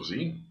would be cool to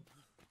see.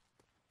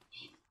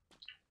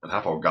 And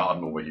have our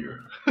garden over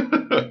here,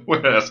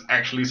 where there's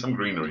actually some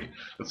greenery.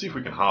 Let's see if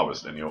we can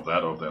harvest any of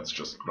that, or if that's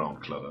just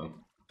ground clutter.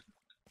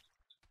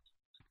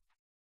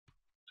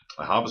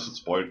 I harvested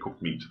spoiled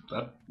cooked meat.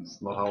 That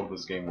is not how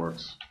this game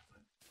works.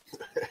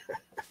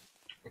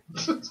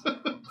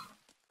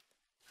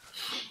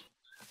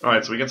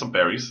 Alright, so we get some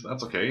berries.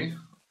 That's okay.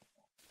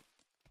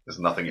 There's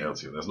nothing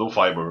else here. There's no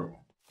fiber.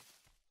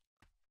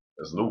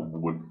 There's no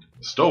wood.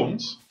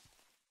 Stones,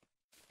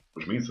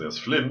 which means there's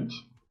flint,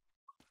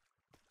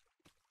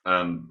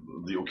 and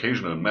the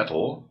occasional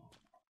metal.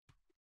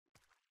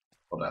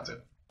 But that's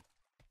it.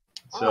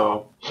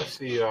 So I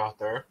see you out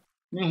there.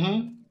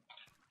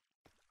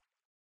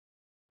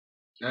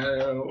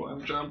 Oh,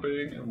 I'm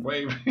jumping and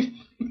waving.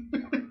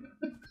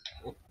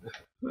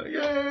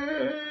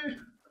 Yay!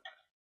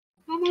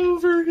 I'm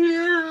over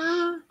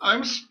here.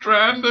 I'm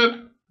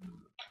stranded.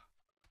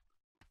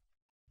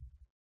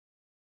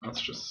 That's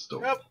just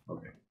stone. Yep.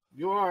 Okay.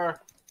 You are.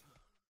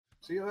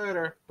 See you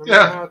later.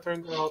 Yeah. How it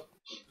turns out.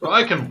 Well,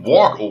 I can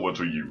walk over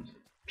to you.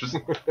 Just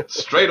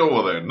straight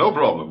over there, no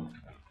problem.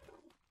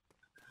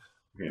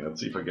 Okay, let's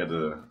see if I get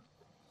a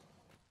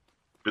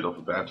bit of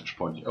a vantage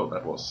point. Oh,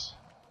 that was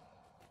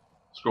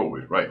scroll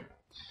wheel, right.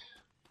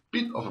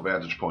 Bit of a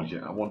vantage point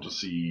here. I want to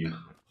see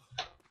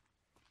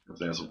if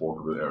there's a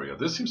walkable area.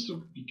 This seems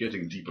to be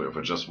getting deeper if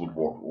I just would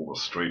walk over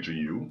straight to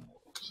you.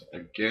 So I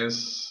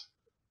guess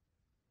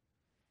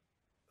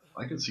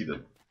I can see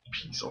that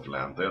piece of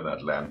land there,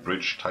 that land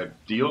bridge type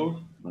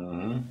deal.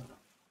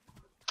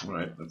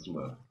 Alright, let's do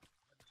that.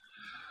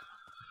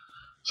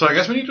 So I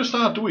guess we need to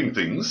start doing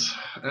things,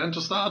 and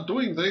to start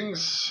doing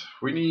things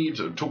we need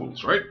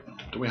tools, right?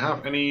 Do we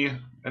have any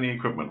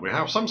equipment? We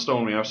have some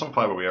stone, we have some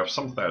fiber, we have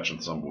some thatch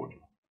and some wood.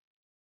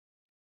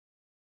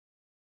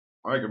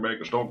 I can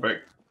make a stone pick.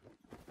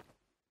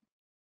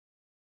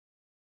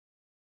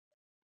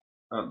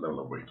 And level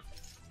of weight.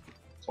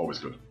 Always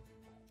good.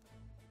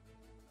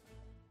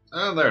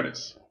 And there it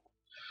is.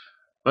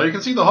 Now you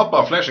can see the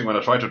hotbar flashing when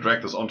I try to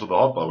drag this onto the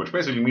hotbar, which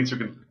basically means you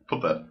can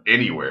put that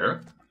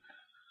anywhere.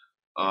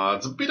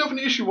 It's a bit of an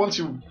issue once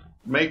you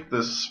make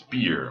this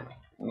spear.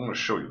 I'm going to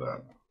show you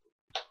that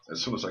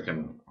as soon as I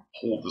can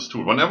hold this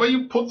tool. Whenever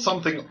you put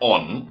something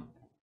on,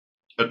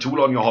 a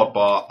tool on your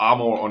hotbar,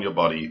 armor on your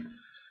body,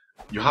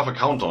 you have a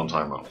countdown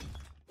timer.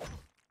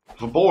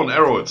 For bow and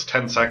arrow it's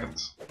 10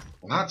 seconds.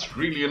 And that's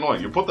really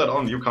annoying. You put that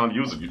on, you can't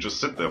use it. You just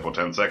sit there for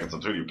 10 seconds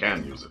until you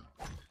can use it.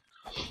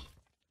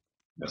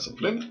 There's some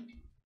flint.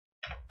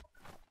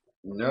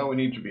 Now we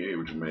need to be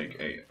able to make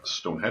a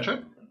stone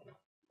hatchet.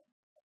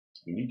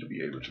 We need to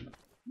be able to.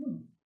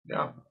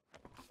 Yeah,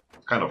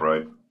 kind of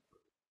right.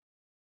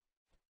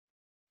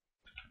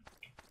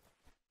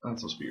 And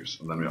some spears,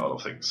 and then we're out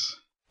of things.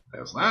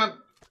 There's that.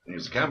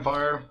 Use a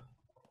campfire.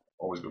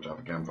 Always good to have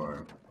a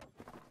campfire.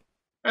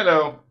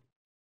 Hello.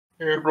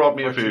 Here, You brought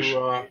me a fish.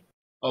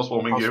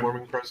 Housewarming here.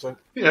 Housewarming present.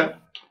 Yeah.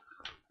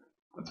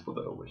 Let's put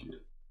that over here.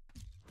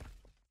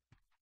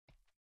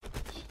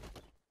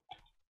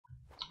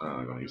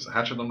 I'm gonna use the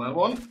hatchet on that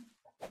one.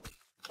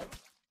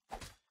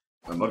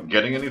 I'm not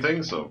getting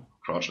anything, so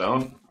crouch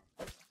down.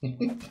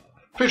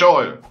 Fish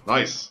oil!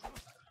 Nice!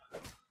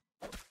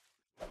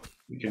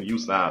 We can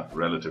use that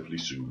relatively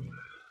soon.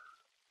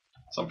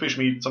 Some fish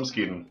meat, some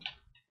skin.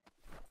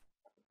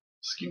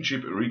 Skin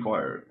chip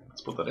required.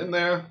 Let's put that in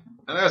there.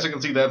 And as you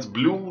can see, that's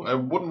blue. I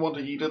wouldn't want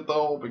to eat it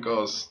though,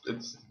 because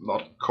it's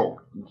not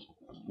cooked.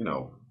 You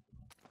know,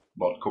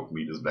 not cooked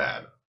meat is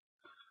bad.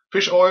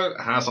 Fish oil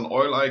has an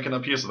oil icon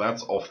up here, so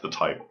that's of the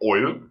type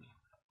oil.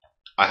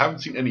 I haven't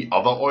seen any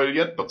other oil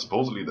yet, but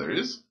supposedly there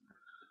is.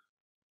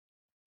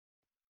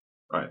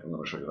 Right, I'm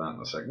going to show you that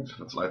in a second.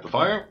 Let's light the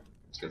fire.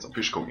 Let's get some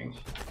fish cooking.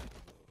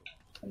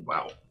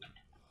 Wow.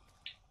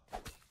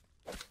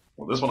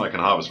 Well, this one I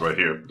can harvest right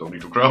here. Don't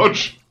need to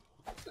crouch.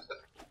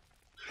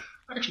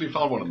 I actually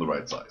found one in the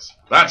right size.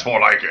 That's more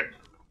like it.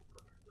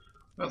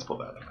 Let's put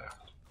that in there.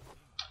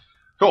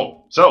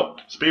 Cool. So,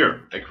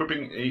 spear.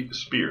 Equipping a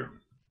spear.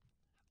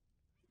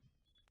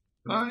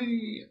 Can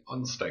I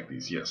unstack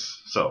these?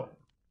 Yes. So,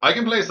 I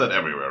can place that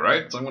everywhere,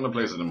 right? So I'm going to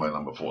place it in my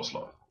number 4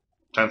 slot.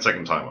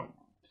 10-second timer.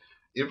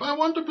 If I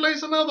want to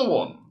place another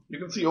one, you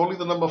can see only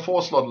the number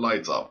 4 slot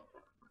lights up.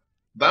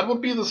 That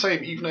would be the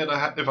same even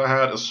if I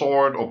had a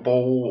sword or bow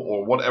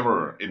or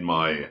whatever in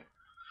my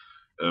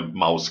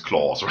mouse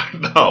claws right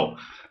now.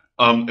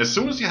 As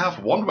soon as you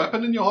have one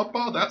weapon in your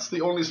hotbar, that's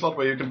the only slot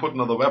where you can put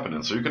another weapon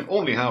in. So you can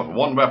only have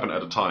one weapon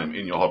at a time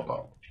in your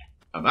hotbar.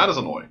 And that is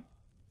annoying.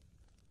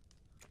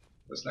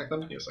 Can I stack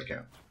them? Yes, I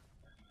can.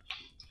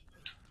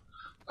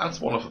 That's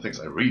one of the things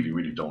I really,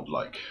 really don't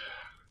like.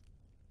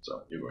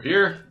 So, you go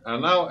here,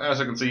 and now, as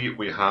you can see,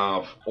 we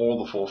have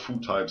all the 4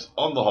 food types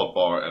on the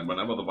hotbar, and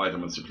whenever the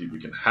vitamins deplete, we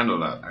can handle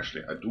that.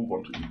 Actually, I do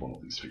want to eat one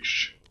of these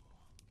fish.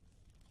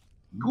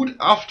 Good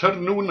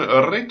afternoon,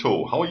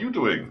 Reto. How are you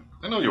doing?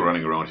 I know you're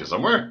running around here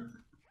somewhere.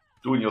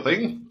 Doing your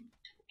thing.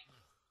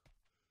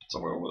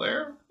 Somewhere over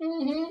there.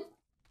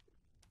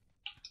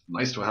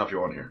 Nice to have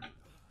you on here.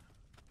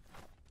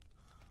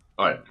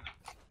 Alright.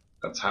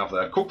 Let's have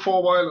that cook for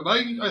a while,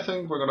 and I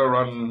think we're gonna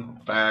run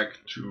back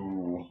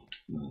to...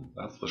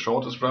 that's the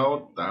shortest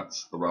route.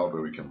 That's the route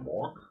where we can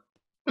walk.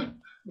 I'm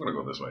gonna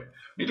go this way.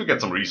 Need to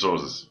get some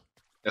resources.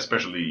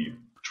 Especially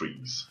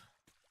trees.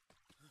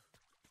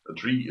 A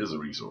tree is a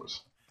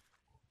resource.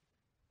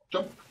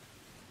 Jump.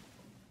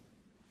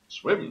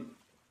 Swim.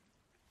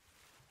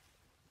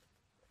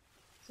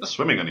 The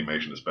swimming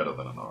animation is better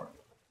than an R.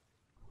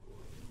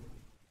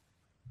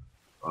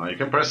 You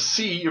can press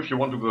C if you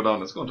want to go down.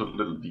 Let's go into a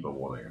little deeper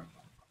water here.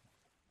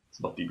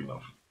 It's not deep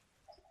enough.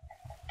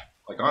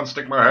 I can't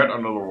stick my head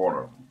under the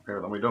water. Okay,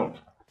 then we don't.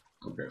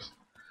 Who cares?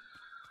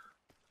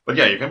 But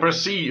yeah, you can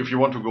press C if you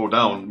want to go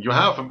down. You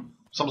have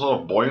some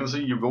sort of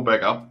buoyancy. You go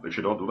back up if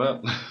you don't do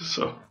that.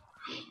 So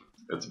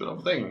it's a bit of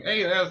a thing.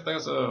 Hey,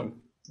 there's a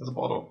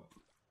bottle.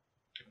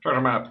 Treasure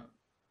map.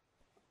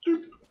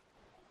 Doop.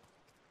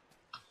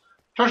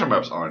 Treasure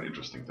maps are an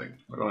interesting thing.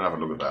 We're gonna have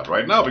a look at that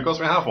right now because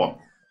we have one.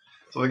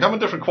 So they come in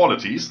different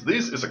qualities.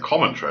 This is a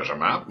common treasure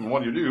map, and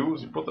what you do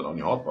is you put that on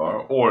your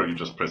hotbar, or you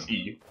just press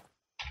E.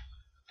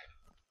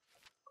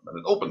 And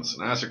it opens,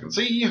 and as you can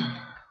see,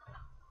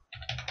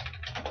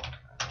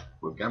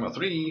 with Gamma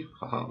 3,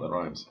 haha, that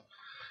rhymes,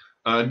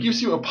 it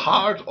gives you a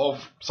part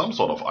of some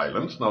sort of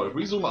island. Now, if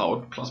we zoom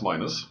out, plus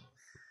minus,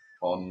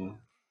 on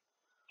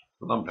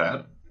the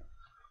numpad,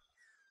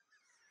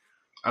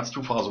 that's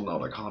too far zoomed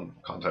out, I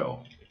can't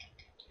tell.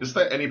 Is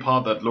there any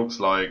part that looks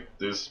like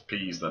this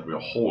piece that we're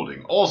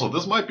holding? Also,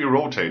 this might be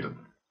rotated.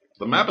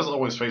 The map is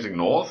always facing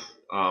north,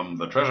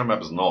 the treasure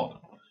map is not.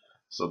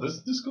 So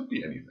this could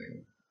be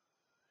anything.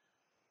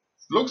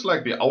 Looks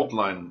like the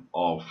outline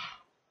of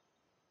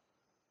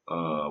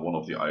one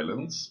of the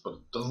islands, but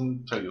it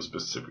doesn't tell you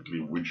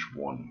specifically which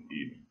one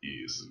it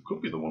is. It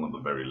could be the one on the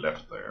very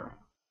left there.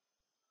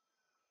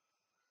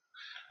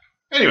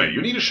 Anyway,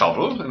 you need a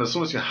shovel, and as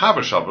soon as you have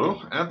a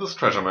shovel and this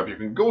treasure map, you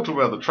can go to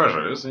where the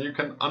treasure is and you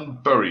can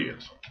unbury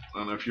it.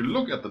 And if you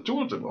look at the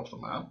tooltip of the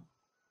map,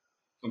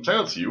 it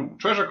tells you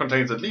treasure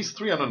contains at least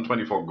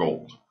 324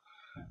 gold.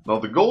 Now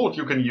the gold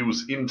you can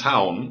use in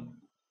town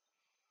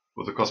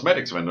with a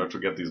cosmetics vendor to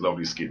get these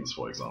lovely skins,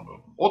 for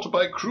example. Or to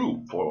buy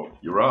crew for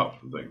your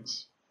raft and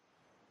things.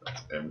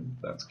 That's M,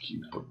 that's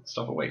cute. Put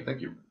stuff away,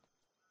 thank you.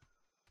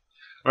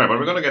 Alright, but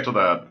we're gonna get to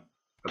that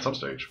at some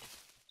stage.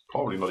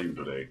 Probably not even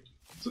today.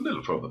 It's a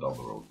little further down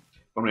the road.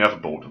 When we have a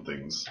boat and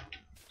things.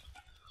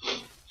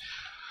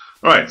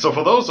 Alright, so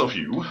for those of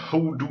you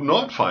who do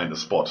not find a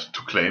spot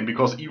to claim,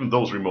 because even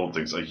those remote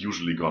things are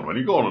usually gone. When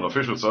you go on an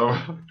official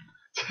server,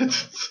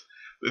 it's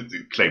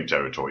claim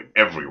territory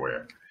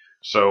everywhere.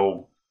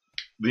 So,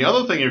 the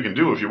other thing you can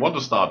do if you want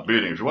to start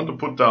building, if you want to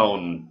put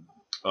down,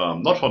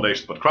 not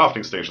foundations, but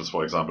crafting stations,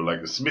 for example,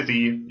 like a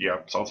smithy, yeah,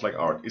 sounds like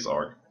art, is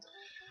art.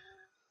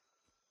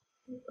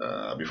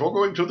 Before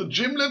going to the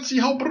gym, let's see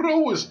how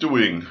Bro is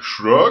doing.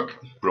 Shrug,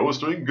 Bro is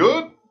doing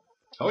good.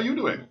 How are you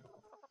doing?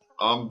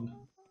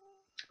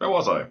 Where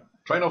was I?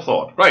 Train of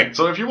thought. Right,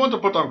 so if you want to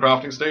put down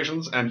crafting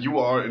stations and you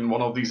are in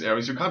one of these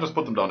areas, you can't just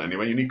put them down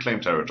anyway, you need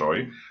claim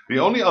territory. The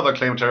only other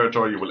claim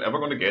territory you will ever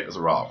going to get is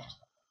a raft.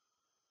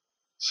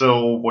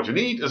 So what you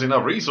need is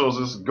enough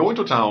resources, go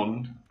into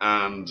town,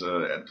 and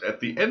at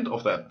the end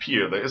of that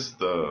pier there is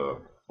the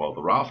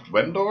raft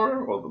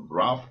vendor, or the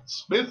raft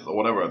smith, or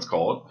whatever it's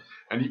called,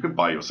 and you can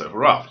buy yourself a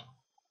raft.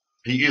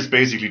 He is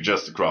basically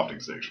just a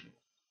crafting station.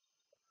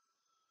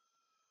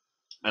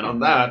 And on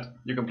that,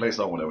 you can place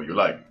down whatever you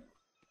like.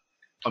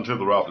 Until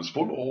the raft is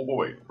full or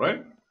overweight,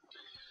 right?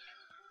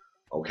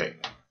 Okay.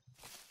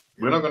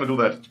 We're not going to do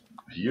that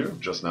here,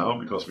 just now,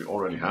 because we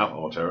already have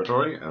our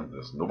territory, and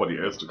there's nobody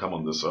else to come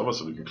on this server,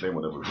 so we can claim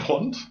whatever we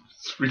want.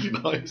 It's really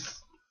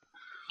nice.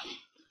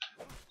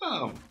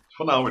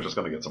 For now, we're just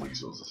going to get some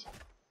resources.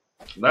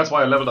 And that's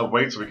why I leveled up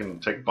weight, so we can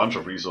take a bunch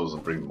of resources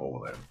and bring them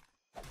over there.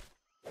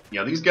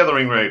 Yeah, these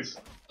gathering rates,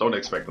 don't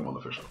expect them on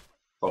official.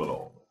 Not at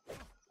all.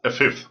 A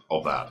fifth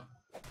of that.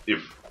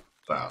 If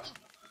that.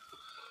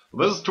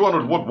 This is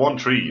 200 wood, 1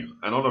 tree,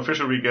 and on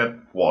official we get,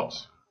 what?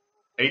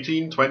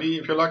 18, 20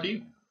 if you're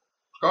lucky?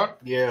 Scott?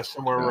 Yeah,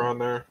 somewhere around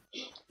there.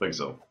 Think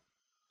so.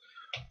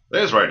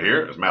 This right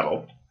here is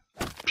metal.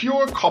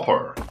 Pure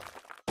copper.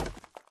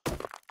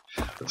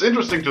 It's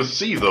interesting to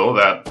see, though,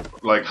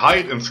 that, like,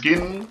 hide and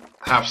skin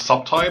have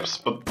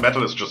subtypes, but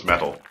metal is just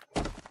metal.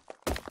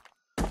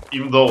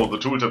 Even though the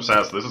tooltip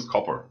says this is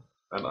copper.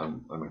 And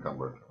I'm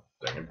encumbered.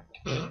 Dang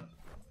it.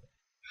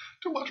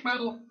 Too much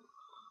metal.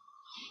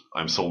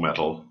 I'm so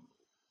metal.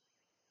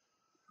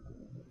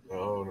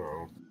 Oh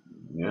no.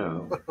 Yeah.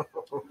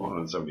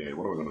 178.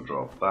 What are we going to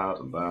drop? That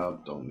and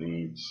that. Don't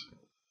need.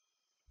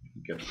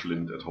 Get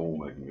flint at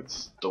home. I can get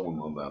stone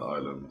on that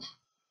island.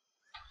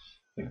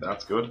 I think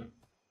that's good.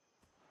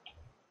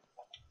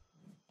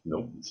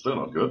 Nope, it's still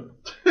not good.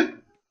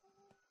 Can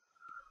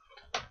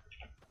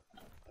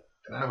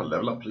I have a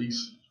level up,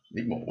 please?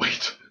 Need more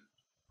weight.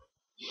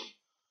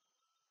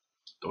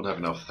 Don't have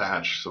enough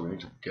thatch, so we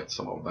need to get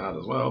some of that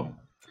as well.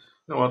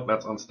 You know what?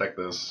 Let's unstack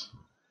this.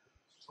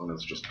 And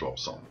let's just drop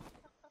some.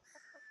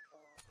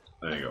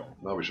 There you go.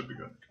 Now we should be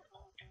good.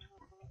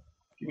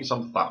 Give me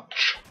some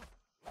thatch.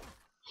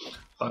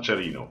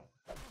 Thatcherino.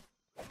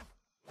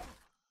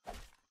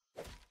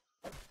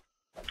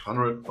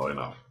 100? Not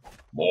enough.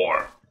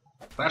 More.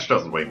 Thatch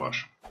doesn't weigh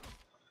much.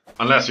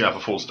 Unless you have a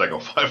full stack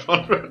of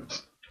 500.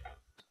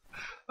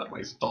 That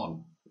weighs a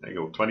ton. There you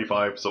go.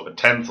 25. So a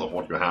tenth of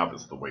what you have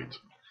is the weight.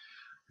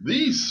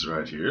 These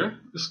right here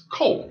is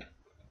coal.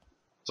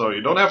 So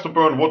you don't have to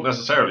burn wood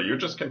necessarily, you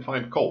just can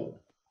find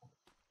coal.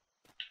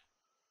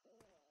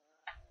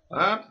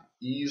 That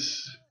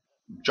is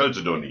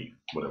Chalcedony,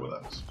 whatever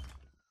that is.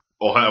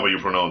 Or however you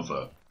pronounce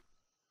that.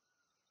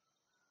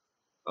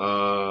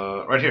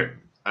 Right here.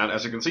 And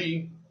as you can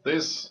see,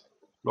 this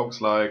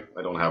looks like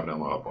I don't have an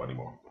ammo hub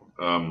anymore.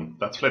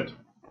 That's flint.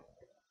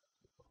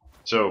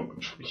 So,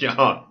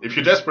 yeah, if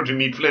you're desperate to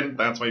need flint,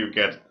 that's where you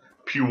get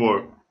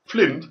pure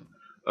flint.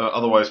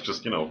 Otherwise,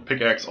 just, you know,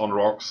 pickaxe on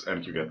rocks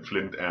and you get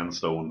flint and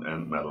stone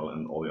and metal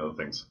and all the other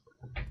things.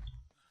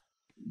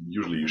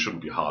 Usually you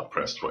shouldn't be hard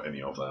pressed for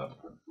any of that.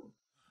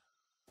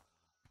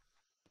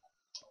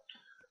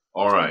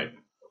 Alright.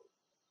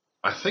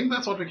 I think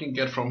that's what we can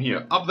get from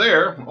here. Up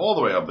there, all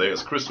the way up there,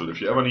 is crystal if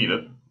you ever need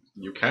it.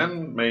 You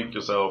can make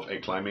yourself a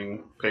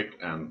climbing pick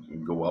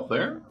and go up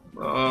there.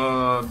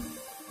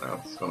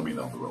 That's gonna be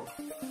down the road.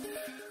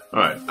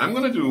 Alright, I'm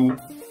gonna do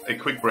a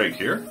quick break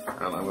here,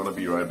 and I'm gonna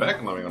be right back,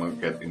 and then we're gonna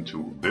get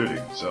into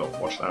building. So,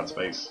 watch that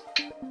space.